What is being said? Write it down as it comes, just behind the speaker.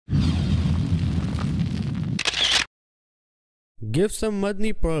Give some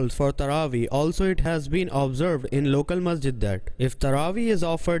Madani pearls for Taraweeh. Also, it has been observed in local masjid that if Taraweeh is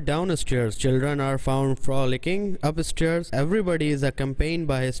offered downstairs, children are found frolicking upstairs. Everybody is accompanied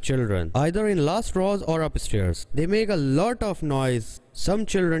by his children, either in last rows or upstairs. They make a lot of noise. Some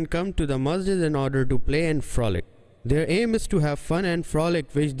children come to the masjid in order to play and frolic. Their aim is to have fun and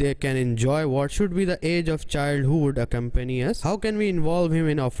frolic which they can enjoy. What should be the age of child who would accompany us? How can we involve him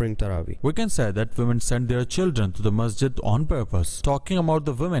in offering Taraweeh? We can say that women send their children to the masjid on purpose. Talking about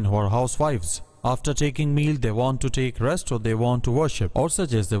the women who are housewives. After taking meal, they want to take rest or they want to worship, or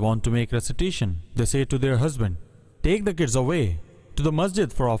such as they want to make recitation. They say to their husband, take the kids away to the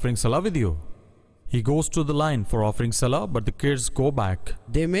masjid for offering salah with you. He goes to the line for offering salah, but the kids go back.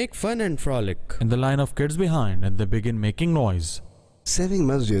 They make fun and frolic in the line of kids behind, and they begin making noise. Saving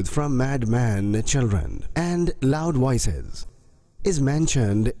masjid from madman children and loud voices is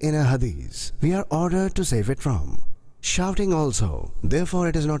mentioned in a hadith. We are ordered to save it from shouting also. Therefore,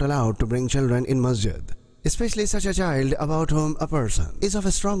 it is not allowed to bring children in masjid, especially such a child about whom a person is of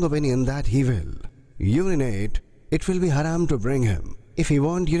a strong opinion that he will urinate. It will be haram to bring him. If he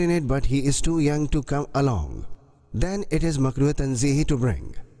won't urinate but he is too young to come along, then it is makruh tanzihi to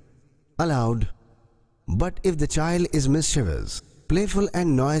bring. Allowed. But if the child is mischievous, playful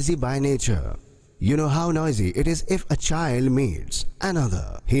and noisy by nature, you know how noisy it is if a child meets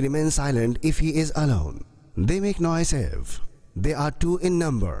another. He remains silent if he is alone. They make noise if they are two in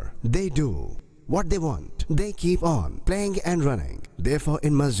number. They do what they want. They keep on playing and running. Therefore,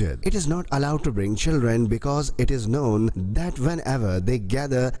 in masjid, it is not allowed to bring children because it is known that whenever they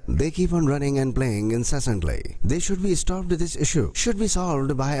gather, they keep on running and playing incessantly. They should be stopped. This issue should be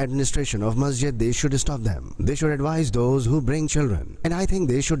solved by administration of masjid. They should stop them. They should advise those who bring children. And I think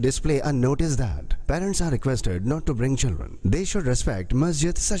they should display a notice that parents are requested not to bring children. They should respect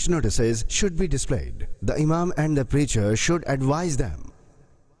masjid. Such notices should be displayed. The imam and the preacher should advise them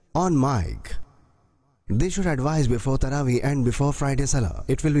on mic. They should advise before Taraweeh and before Friday Salah.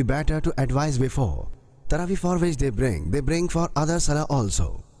 It will be better to advise before Taraweeh, for which they bring for other Salah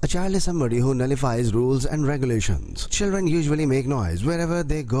also. A child is somebody who nullifies rules and regulations. Children usually make noise wherever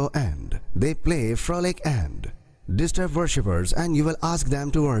they go and they play, frolic and disturb worshippers, and you will ask them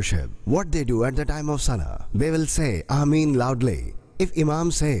to worship. What they do at the time of Salah? They will say Ameen loudly. If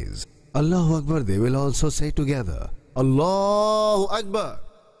Imam says Allahu Akbar, they will also say together Allahu Akbar.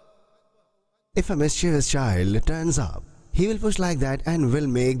 If a mischievous child turns up, he will push like that and will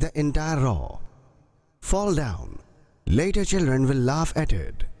make the entire row fall down. Later children will laugh at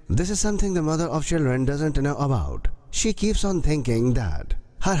it. This is something the mother of children doesn't know about. She keeps on thinking that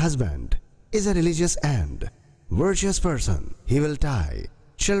her husband is a religious and virtuous person. He will tie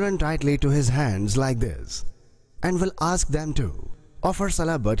children tightly to his hands like this and will ask them to offer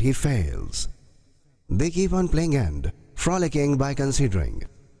salah, but he fails. They keep on playing and frolicking by considering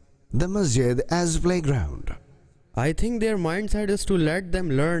the masjid as playground. I think their mindset is to let them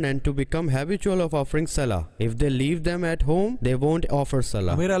learn and to become habitual of offering salah. If they leave them at home, they won't offer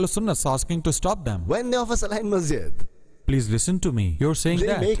salah. Amir al-Sunnah is asking to stop them. When they offer salah in masjid, please listen to me. You're saying they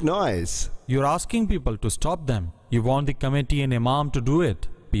that make noise. You're asking people to stop them. You want the committee and imam to do it.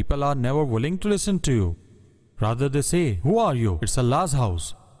 People are never willing to listen to you. Rather they say, who are you? It's Allah's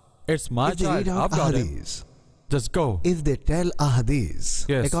house. It's my child. I've got it. Just go. If they tell a hadith,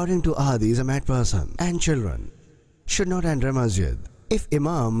 yes. According to a hadith, a mad person and children should not enter masjid. If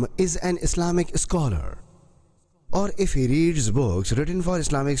imam is an Islamic scholar, or if he reads books written for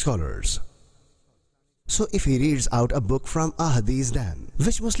Islamic scholars, so if he reads out a book from a hadith, then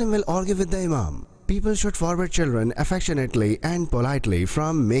which Muslim will argue with the imam? People should forward children affectionately and politely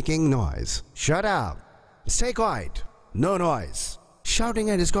from making noise. Shut up! Stay quiet! No noise! Shouting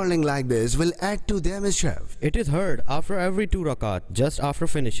and scolding like this will add to their mischief. It is heard after every 2 rakat, just after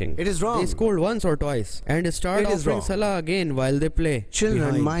finishing. It is wrong. They scold once or twice and start offering salah again while they play.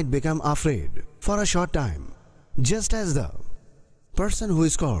 Children might become afraid for a short time, just as the person who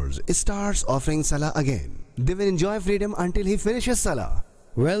scolds starts offering salah again. They will enjoy freedom until he finishes salah.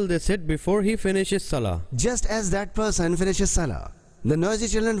 Well, they sit before he finishes salah. Just as that person finishes salah, the noisy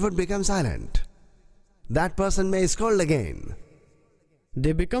children would become silent. That person may scold again.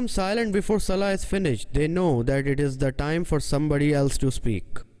 They become silent before salah is finished. They know that it is the time for somebody else to speak.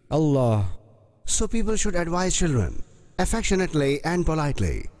 Allah. So people should advise children affectionately and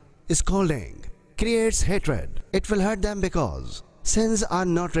politely. Scolding creates hatred. It will hurt them because sins are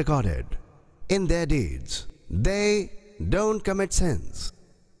not recorded in their deeds. They don't commit sins.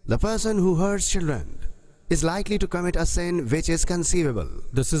 The person who hurts children is likely to commit a sin which is conceivable.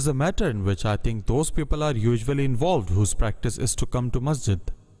 This is a matter in which I think those people are usually involved whose practice is to come to masjid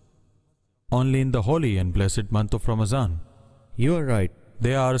only in the holy and blessed month of Ramadan. You are right.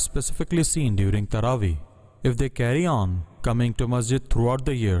 They are specifically seen during Taraweeh. If they carry on coming to Masjid throughout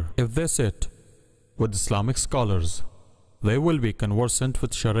the year, if they sit with Islamic scholars, they will be conversant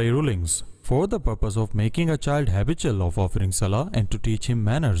with sharia rulings for the purpose of making a child habitual of offering salah and to teach him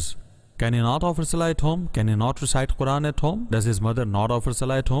manners. Can he not offer salah at home? Can he not recite Quran at home? Does his mother not offer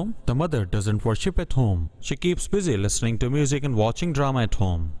salah at home? The mother doesn't worship at home. She keeps busy listening to music and watching drama at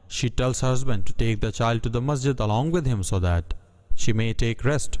home. She tells her husband to take the child to the masjid along with him so that she may take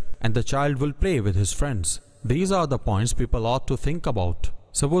rest and the child will play with his friends. These are the points people ought to think about.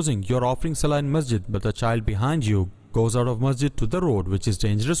 Supposing you're offering salah in masjid but the child behind you goes out of masjid to the road, which is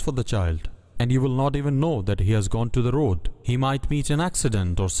dangerous for the child, and you will not even know that he has gone to the road. He might meet an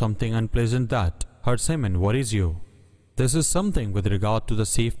accident or something unpleasant that hurts him and worries you. This is something with regard to the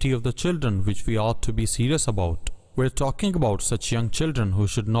safety of the children which we ought to be serious about. We're talking about such young children who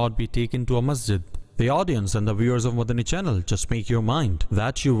should not be taken to a masjid. The audience and the viewers of Madani Channel, just make your mind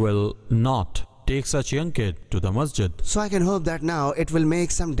that you will not take such young kid to the masjid. So I can hope that now it will make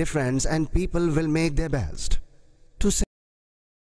some difference and people will make their best.